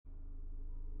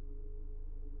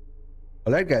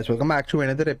Alright guys, welcome back to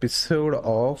another episode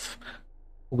of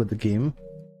Over the Game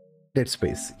Dead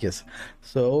Space. Yes.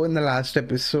 So in the last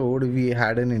episode we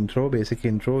had an intro, basic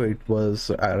intro. It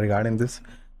was regarding this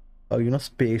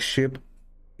spaceship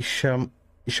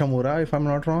Ishamura, if I'm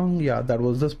not wrong. Yeah, that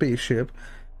was the spaceship.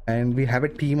 And we have a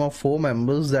team of 4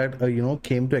 members that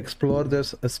came to explore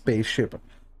this spaceship.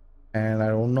 And I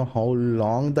don't know how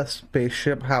long the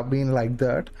spaceship have been like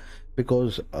that,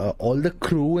 because all the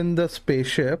crew in the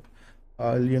spaceship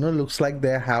looks like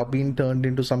they have been turned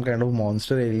into some kind of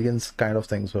monster aliens kind of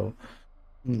thing. So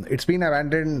it's been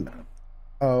abandoned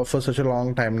for such a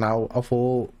long time now.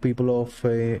 4 people of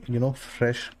a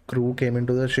fresh crew came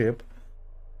into the ship.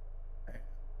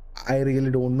 I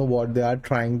really don't know what they are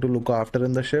trying to look after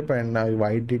in the ship and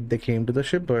why did they came to the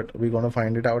ship, but we're gonna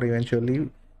find it out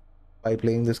eventually by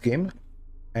playing this game.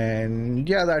 And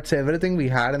yeah, that's everything we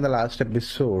had in the last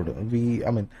episode.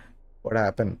 What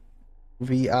happened?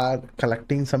 We are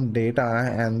collecting some data,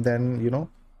 and then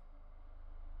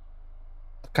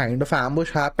kind of ambush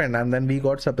happened, and then we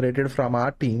got separated from our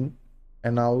team,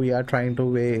 and now we are trying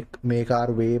to make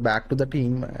our way back to the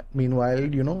team.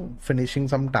 Meanwhile, finishing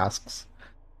some tasks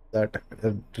that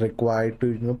required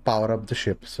to power up the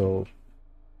ship. So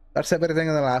that's everything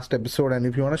in the last episode, and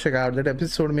if you want to check out that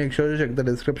episode, make sure you check the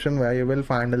description where you will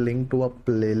find a link to a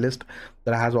playlist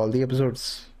that has all the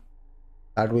episodes.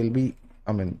 That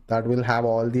will have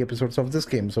all the episodes of this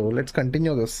game. So let's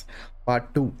continue this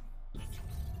part 2.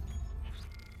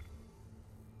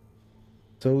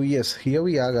 So yes, here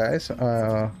we are, guys.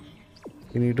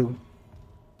 We need to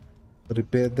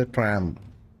repair the tram,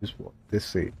 is what they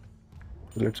say.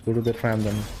 So let's go to the tram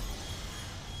then.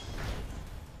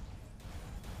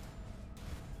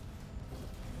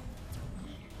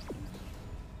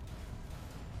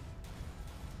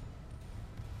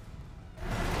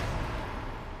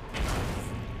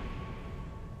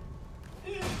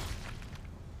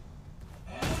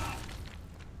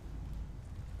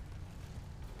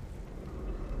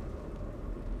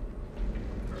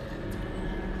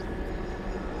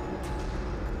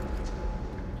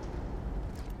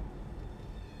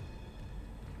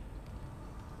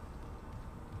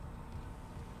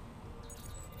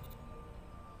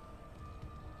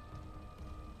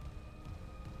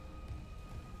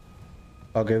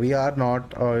 Okay, we are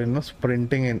not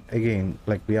sprinting in again,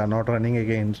 like we are not running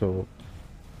again, so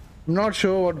I'm not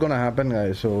sure what's gonna happen,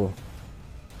 guys. So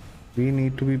we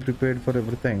need to be prepared for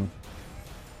everything.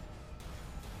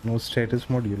 No status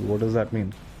module, what does that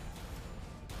mean?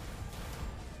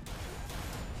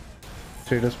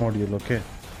 Status module, okay.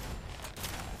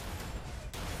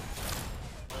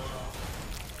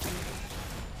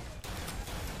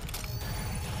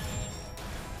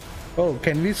 Oh,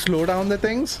 can we slow down the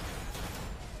things?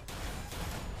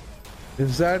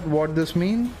 Is that what this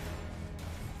means?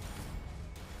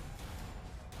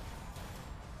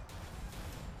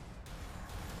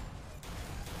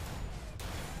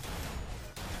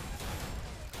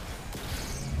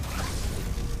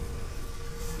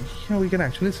 Yeah, we can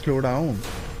actually slow down.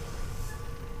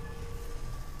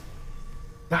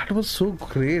 That was so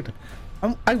great.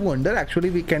 I wonder actually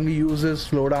we use this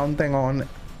slow down thing on,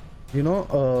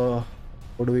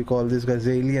 what do we call these guys?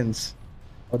 Aliens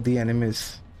or the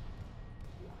enemies.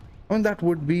 That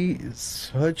would be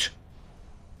such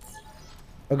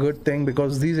a good thing,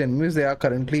 because these enemies, they are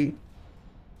currently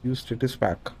use status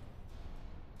pack.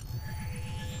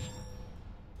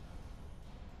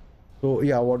 So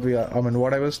yeah, what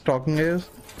I was talking is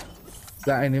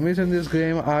the enemies in this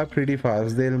game are pretty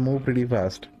fast. They'll move pretty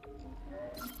fast.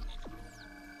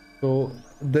 So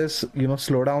this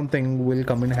slowdown thing will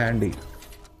come in handy.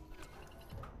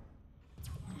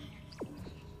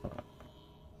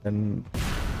 And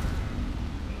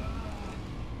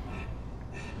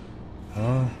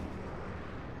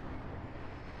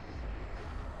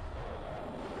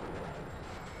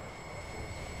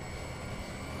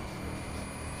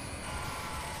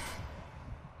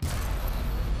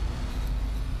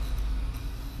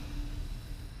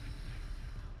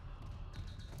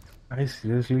I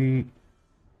seriously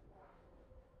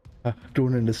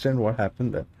don't understand what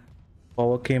happened there.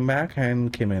 Power came back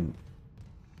and came in.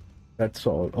 That's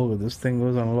all. Oh, this thing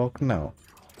was unlocked now.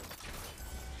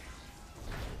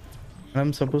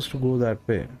 I'm supposed to go that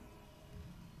way.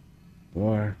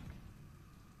 What?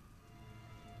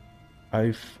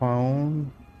 I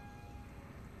found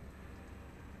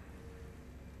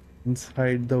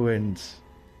inside the vents.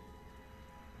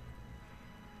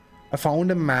 I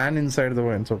found a man inside the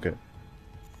vents. Okay.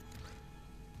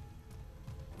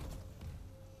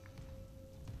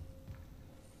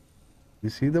 You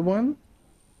see the one?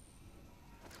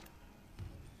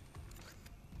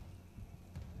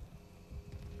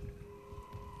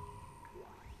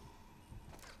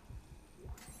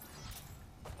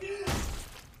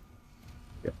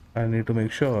 I need to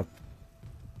make sure.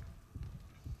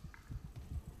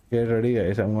 Get ready,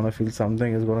 guys. I'm gonna feel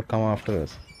something is gonna come after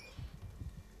us.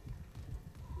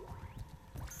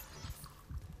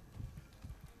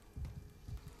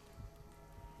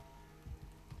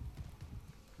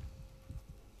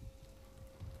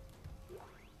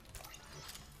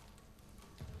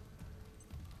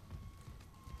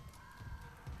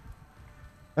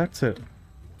 That's it.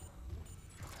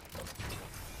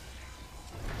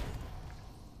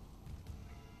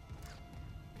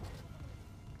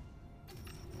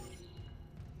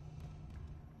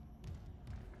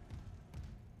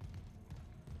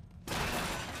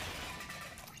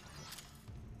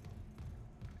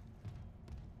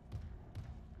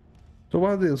 So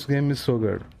why this game is so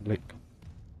good? Like,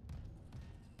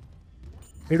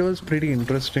 it was pretty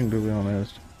interesting to be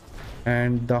honest.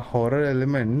 And the horror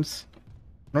elements,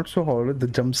 not so horror, the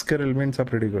jump scare elements are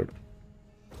pretty good.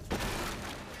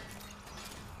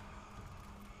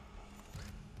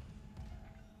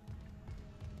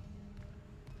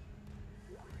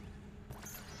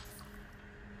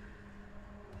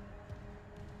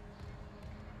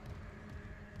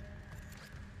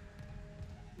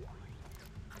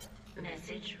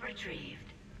 Message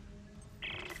retrieved.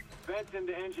 Vents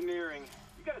into engineering.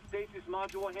 You got a stasis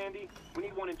module handy? We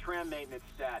need one in tram maintenance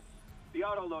stats. The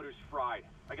autoloader's fried.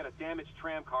 I got a damaged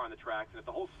tram car on the tracks, and if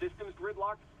the whole system's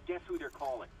gridlocked, guess who they're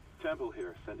calling? Temple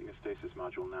here, sending a stasis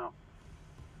module now.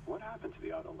 What happened to the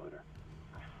autoloader?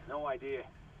 No idea.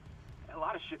 A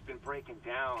lot of shit's been breaking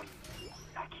down.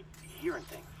 I keep hearing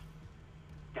things.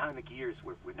 Down in the gears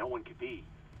where no one could be.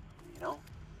 You know?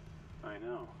 I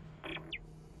know.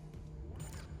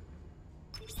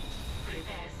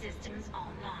 Repair systems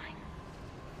online.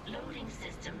 Loading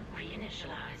system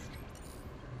reinitialized.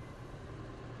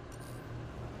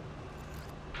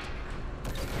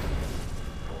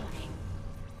 Warning.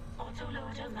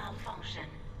 Autoloader malfunction.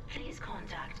 Please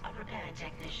contact a repair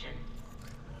technician.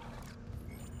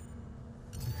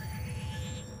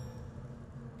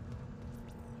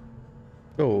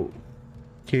 So,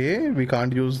 okay, we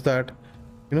can't use that,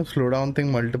 slow down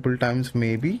thing multiple times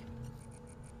maybe.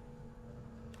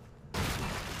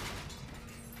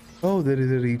 Oh, there is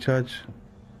a recharge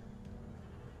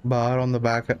bar on the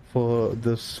back for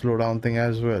the slowdown thing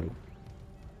as well.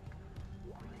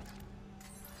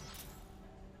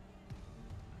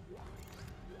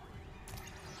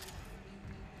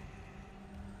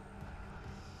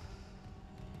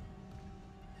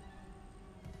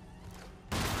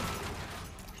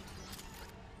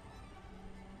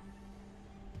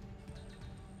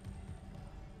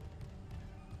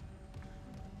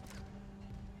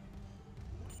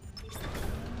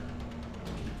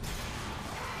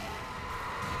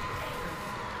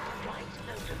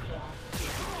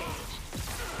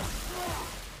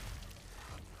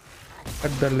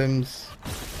 Cut the limbs.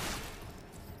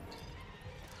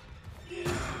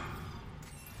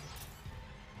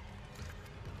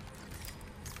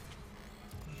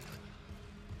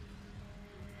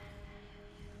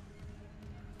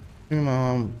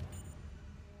 Mom.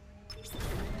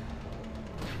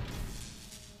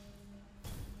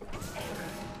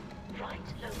 Right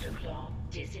loader claw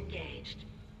disengaged.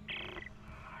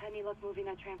 Any luck moving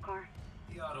that tram car?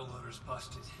 The autoloader's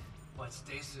busted, but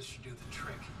stasis should do the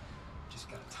trick. Just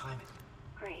gotta time it.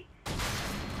 Great. But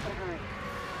hurry.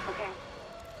 Okay?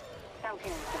 Sounds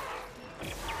here in a sec.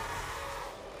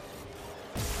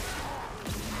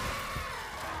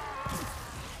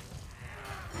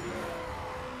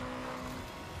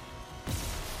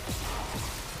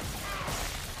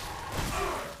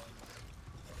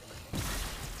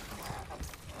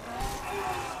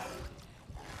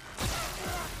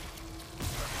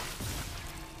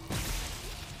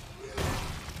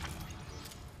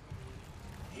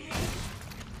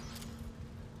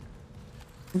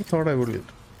 I thought I would get.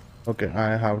 Okay,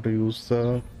 I have to use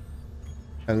the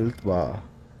health bar.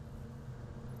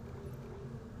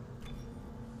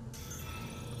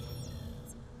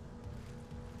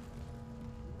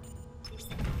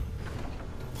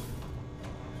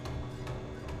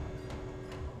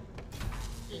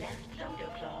 Left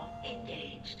loader claw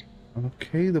engaged.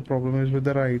 Okay, the problem is with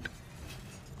the right.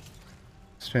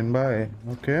 Stand by.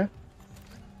 Okay.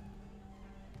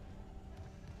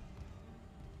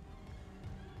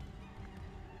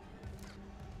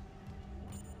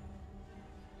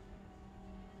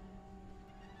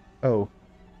 Oh.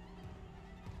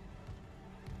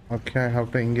 Okay, I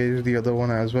have to engage the other one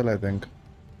as well, I think.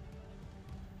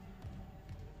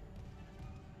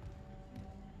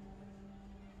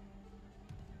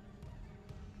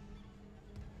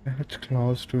 Attach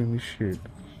clause to initiate.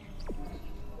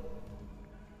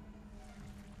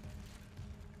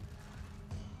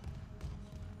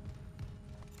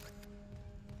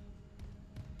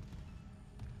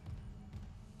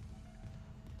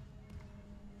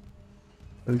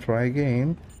 We'll try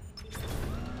again.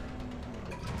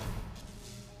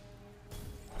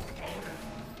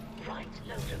 Right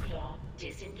loader claw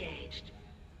disengaged.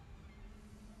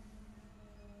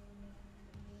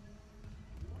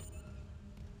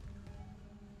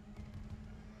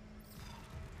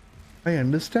 I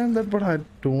understand that, but I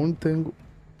don't think.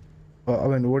 I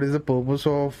mean, what is the purpose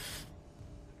of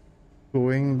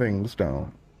slowing things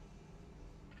down?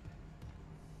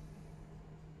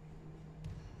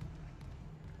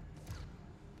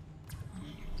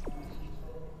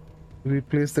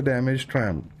 Replace the damaged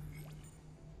tram.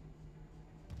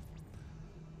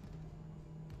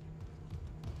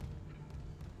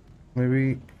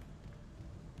 Maybe.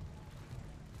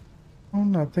 Oh,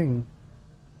 nothing.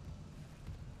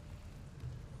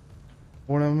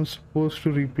 What am I supposed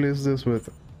to replace this with?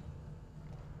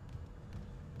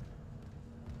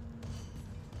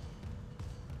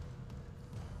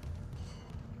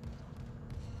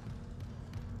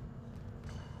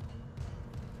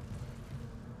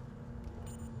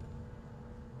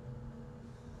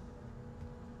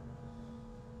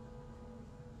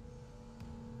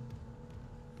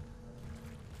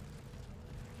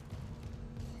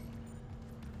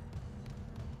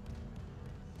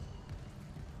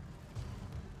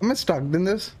 Am I stuck in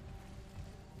this?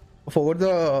 Forgot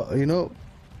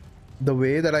the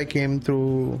way that I came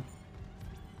through.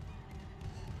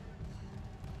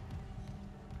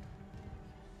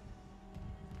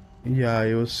 Yeah,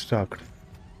 I was stuck.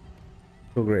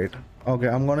 So great. Okay,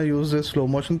 I'm gonna use this slow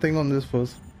motion thing on this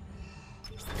first.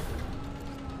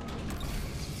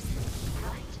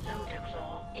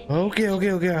 Okay,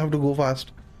 I have to go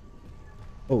fast.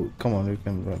 Oh, come on, we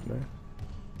can run there.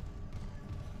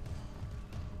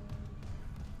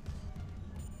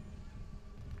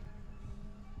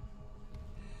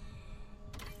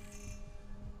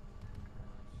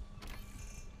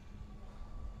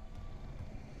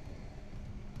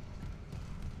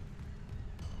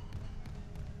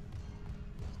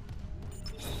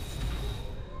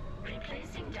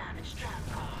 Replacing damaged tram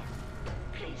car.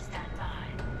 Please stand by.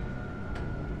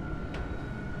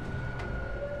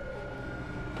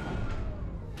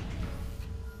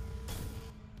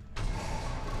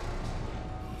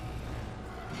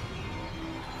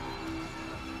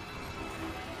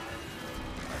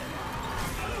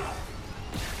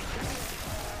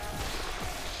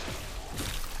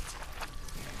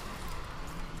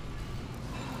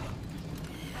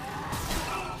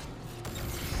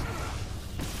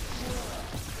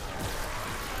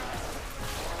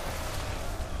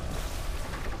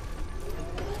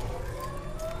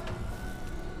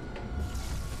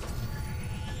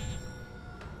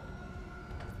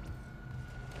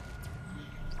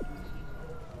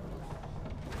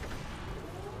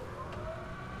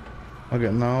 Okay,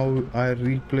 now I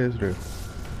replaced it.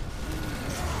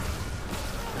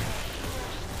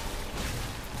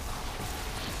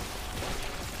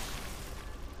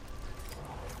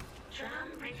 Tram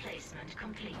replacement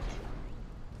complete.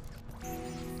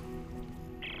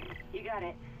 You got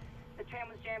it. The tram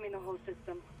was jamming the whole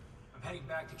system. I'm heading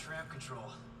back to tram control.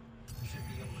 I should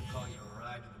be able to call you a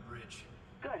ride to the bridge.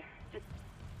 Good. Just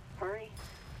hurry.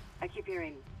 I keep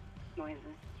hearing noises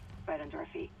right under our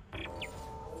feet.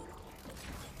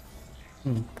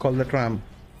 Call the tram.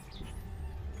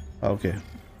 Okay.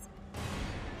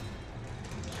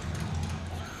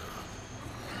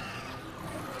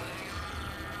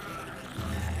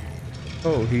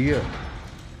 Oh, here.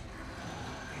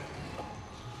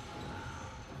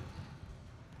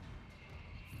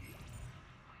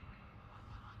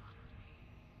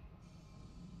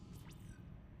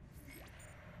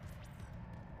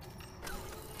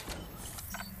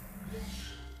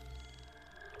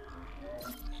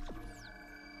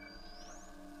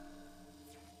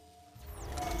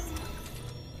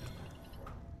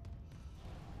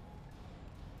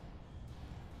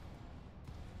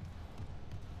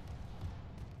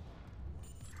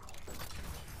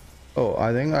 Oh,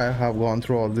 I think I have gone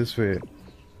through all this way.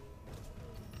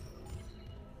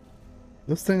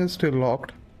 This thing is still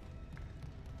locked.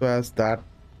 So as that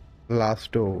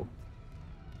last door.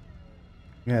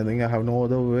 Yeah, I think I have no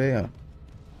other way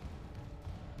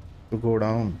to go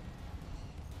down.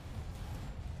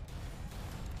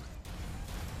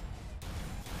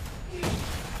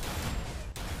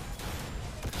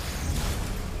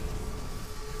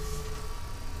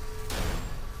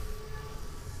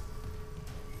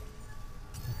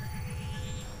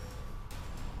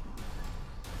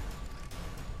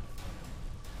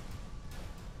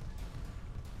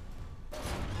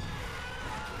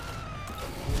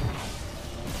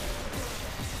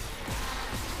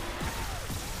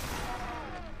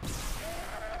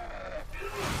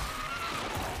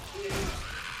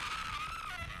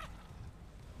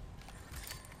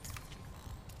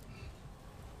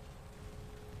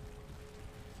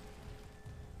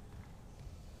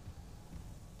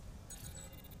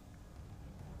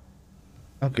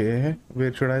 Okay,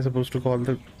 where should I supposed to call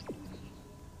the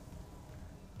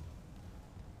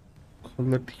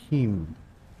team?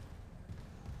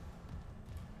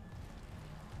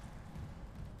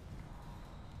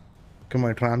 Okay,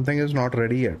 my tram thing is not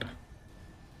ready yet.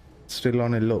 It's still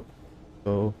on yellow,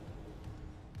 so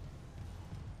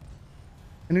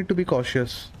I need to be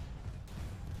cautious.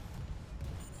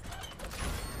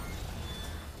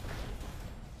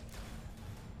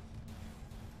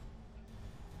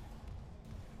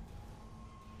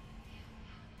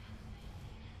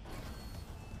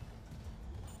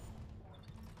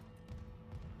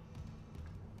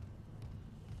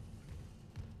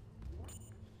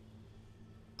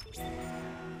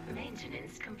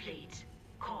 Maintenance complete.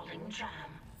 Calling tram.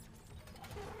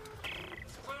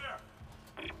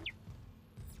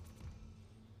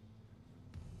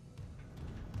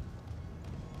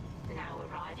 Now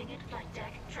arriving at flight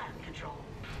deck tram control.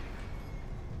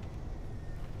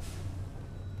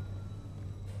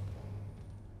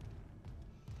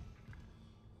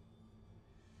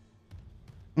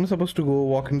 I'm supposed to go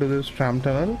walk into this tram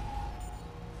tunnel.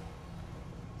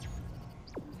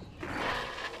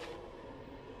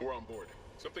 We're on board.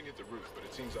 Something hit the roof, but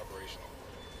it seems operational.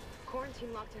 Quarantine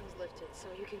lockdown was lifted, so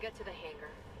you can get to the hangar.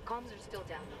 Comms are still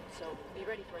down, though, so be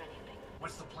ready for anything.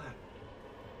 What's the plan?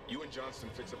 You and Johnston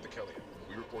fix up the Kelly.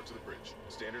 We report to the bridge.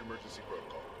 Standard emergency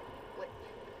protocol. What?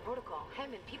 Protocol?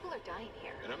 Hammond, people are dying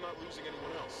here. And I'm not losing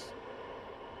anyone else.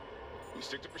 We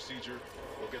stick to procedure.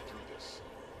 We'll get through this.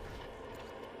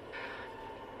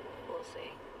 We'll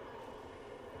see.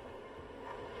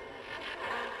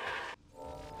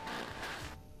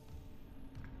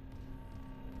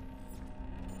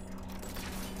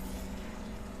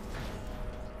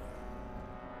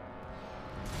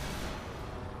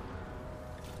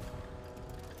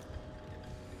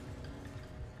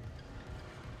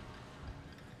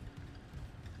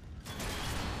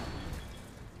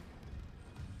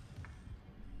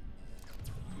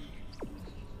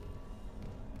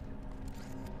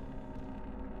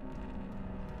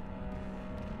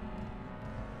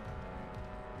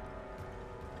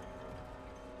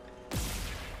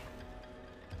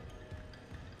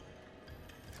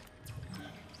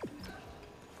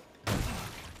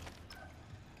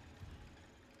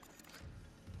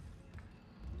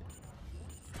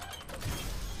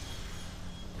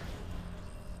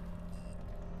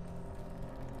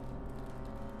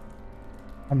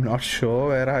 I'm not sure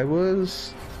where I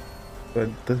was, but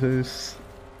this is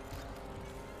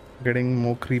getting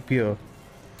more creepier.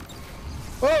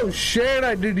 Oh shit,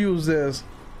 I did use this.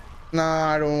 Nah,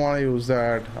 I don't want to use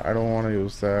that. I don't want to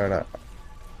use that. I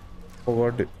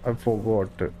forgot it. I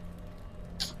forgot it.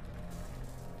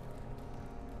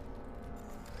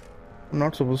 I'm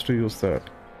not supposed to use that.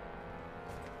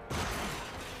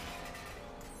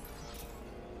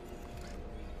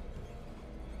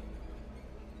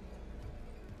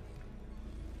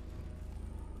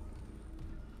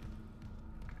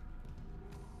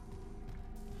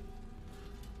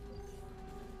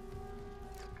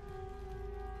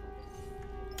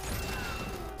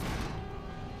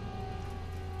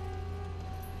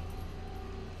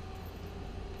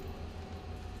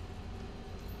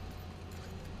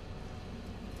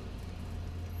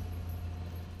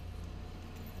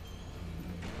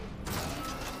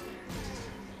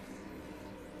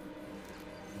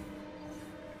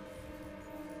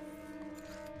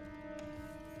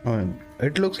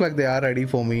 It looks like they are ready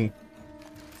for me.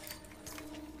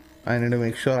 I need to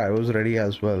make sure I was ready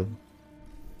as well.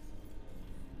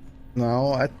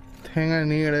 Now I think I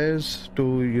need is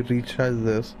to recharge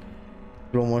this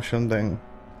slow motion thing.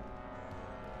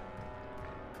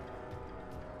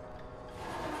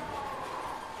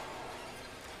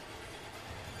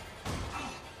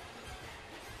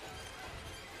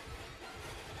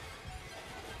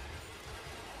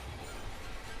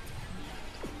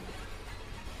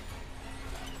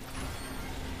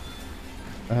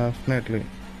 Definitely.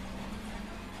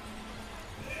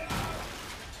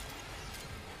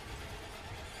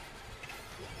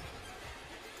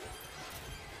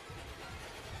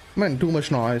 Man, too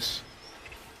much noise.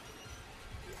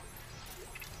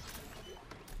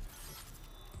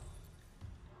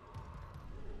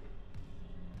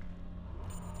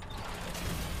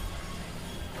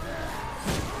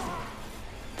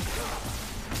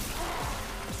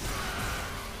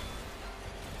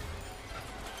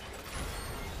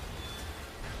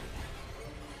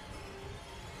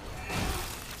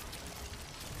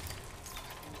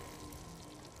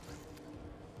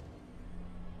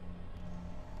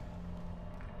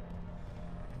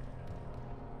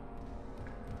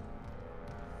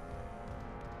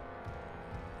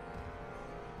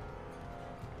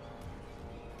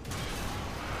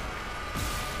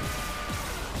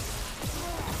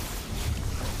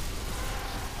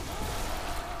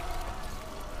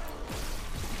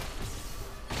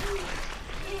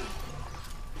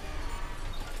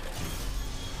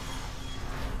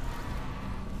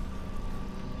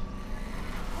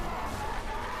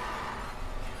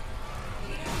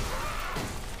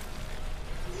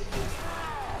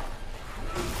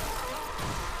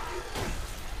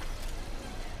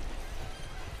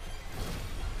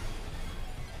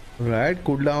 Right,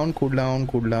 cool down, cool down,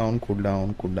 cool down, cool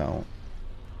down, cool down.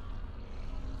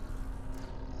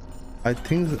 I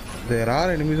think there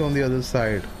are enemies on the other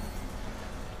side.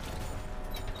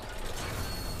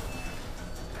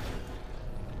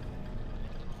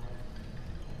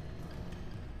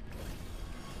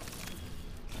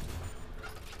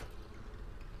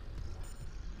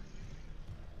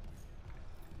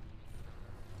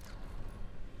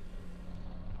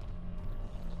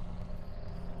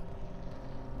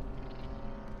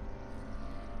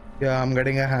 Yeah, I'm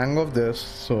getting a hang of this,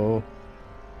 so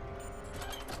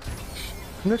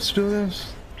let's do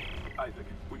this. Isaac,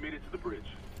 we made it to the bridge.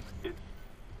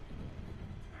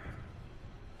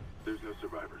 There's no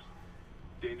survivors.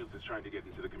 Daniels is trying to get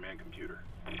into the command computer.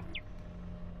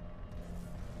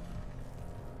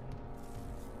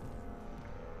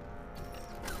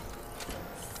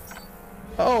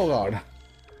 Oh god.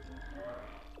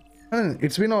 Man,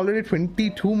 it's been already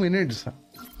 22 minutes.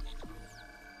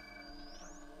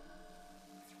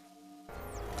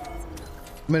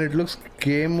 I mean, it looks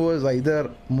game was either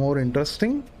more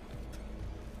interesting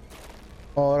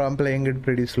or I'm playing it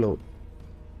pretty slow.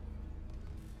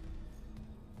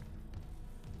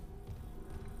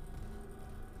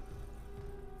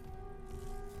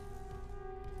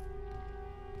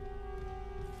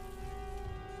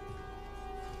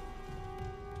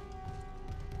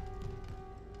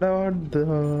 What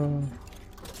the...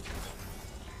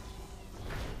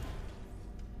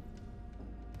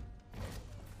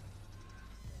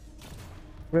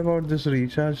 What about this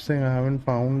recharge thing? I haven't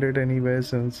found it anywhere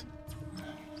since.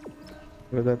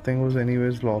 Where that thing was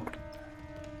anyways locked.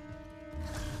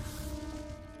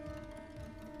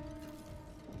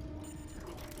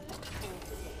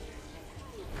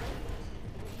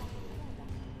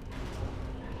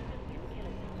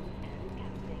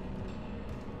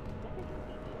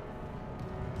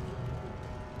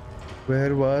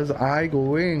 Where was I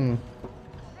going?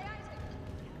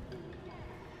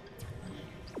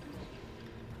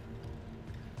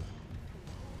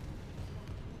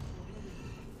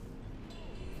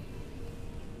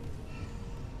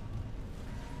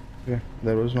 Okay,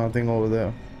 there was nothing over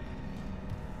there.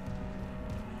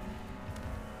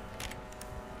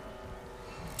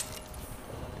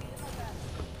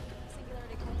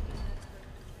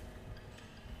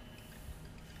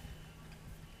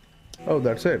 Oh,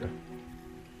 that's it. What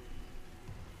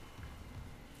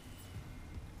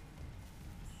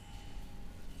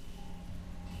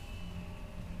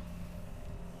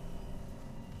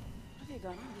have you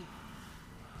got on me?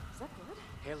 Is that good?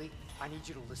 Haley, I need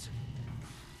you to listen.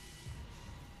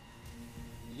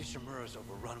 The Ishimura's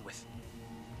overrun with...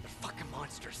 They're fucking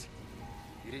monsters.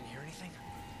 You didn't hear anything?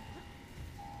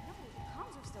 No, the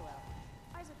comms are still out.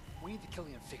 Isaac, We need the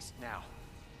Killian fixed now.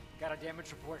 Got a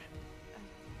damage report?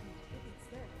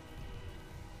 it's there.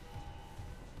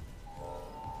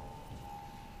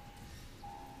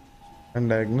 And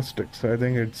diagnostics. I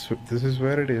think this is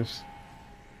where it is.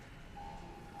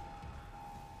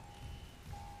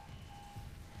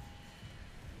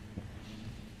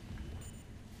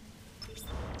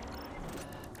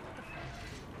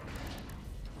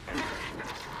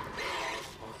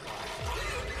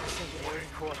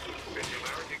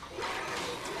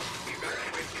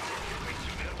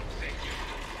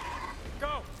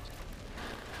 Go!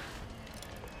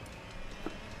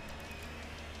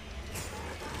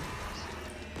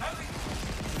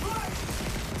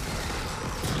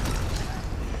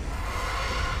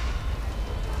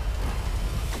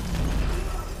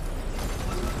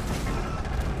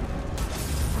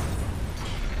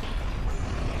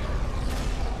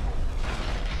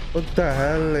 What the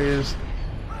hell is...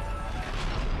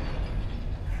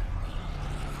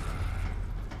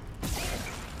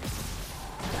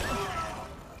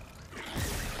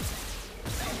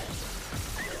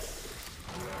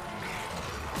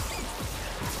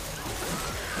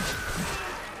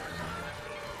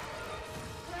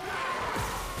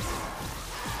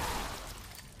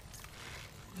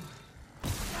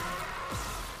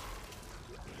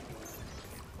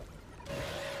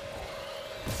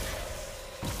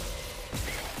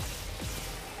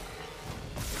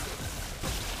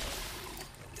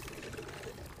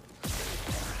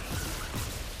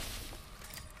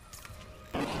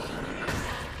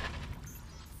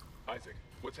 Isaac,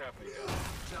 what's happening?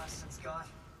 Johnson's gone.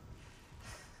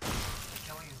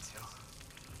 Killian too.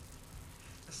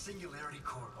 The singularity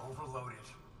core overloaded.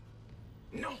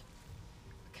 No!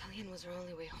 Killian was our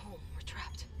only way home. We're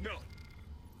trapped. No!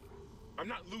 I'm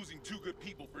not losing two good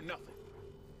people for nothing.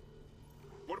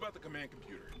 What about the command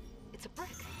computer? It's a brick.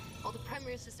 All the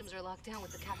primary systems are locked down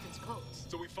with the captain's codes.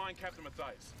 So we find Captain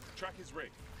Matthias, track his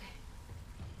rig.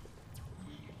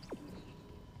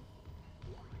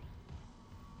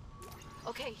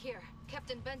 Okay, here.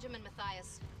 Captain Benjamin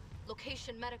Matthias.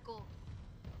 Location medical.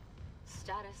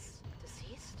 Status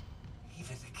deceased?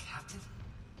 Even the captain?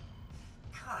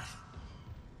 God.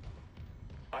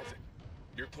 Isaac,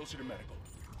 you're closer to medical.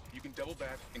 You can double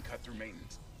back and cut through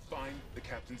maintenance. Find the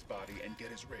captain's body and get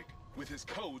his rig. With his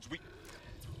codes, we...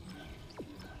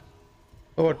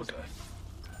 What was that?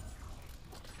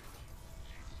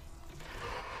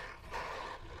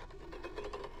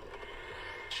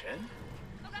 Chen?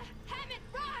 Okay, Hammond,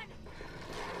 run!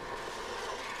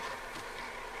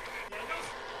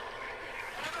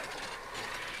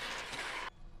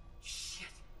 Shit.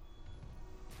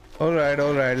 All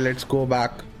right, let's go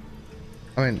back.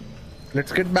 I mean,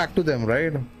 let's get back to them,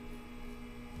 right?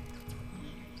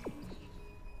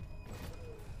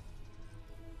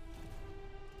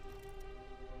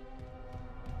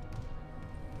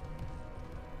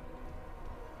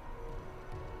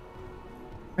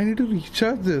 I need to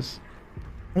recharge this.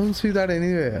 I don't see that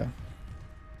anywhere.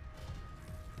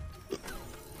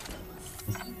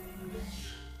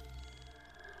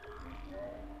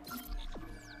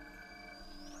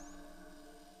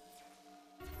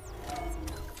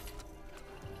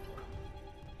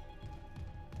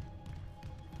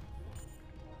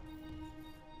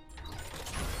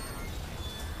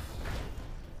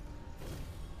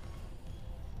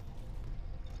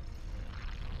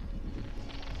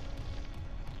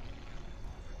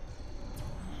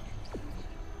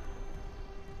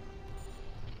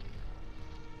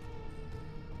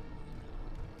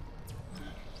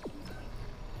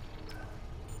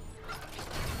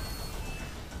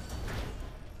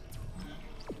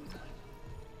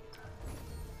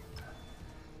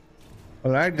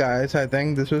 Alright guys, I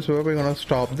think this is where we're gonna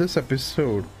stop this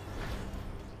episode.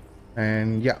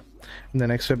 And yeah, in the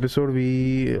next episode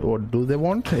what do they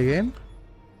want again?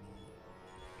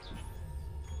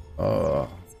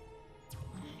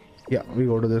 Yeah, we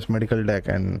go to this medical deck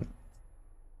and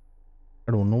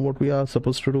I don't know what we are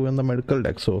supposed to do in the medical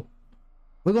deck, so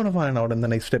we're gonna find out in the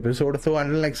next episode. So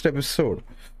until next episode,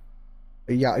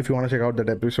 yeah, if you want to check out that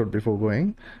episode before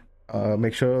going,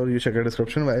 make sure you check the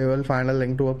description where you will find a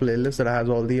link to a playlist that has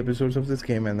all the episodes of this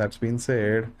game. And that's been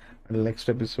said, until next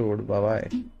episode, bye bye.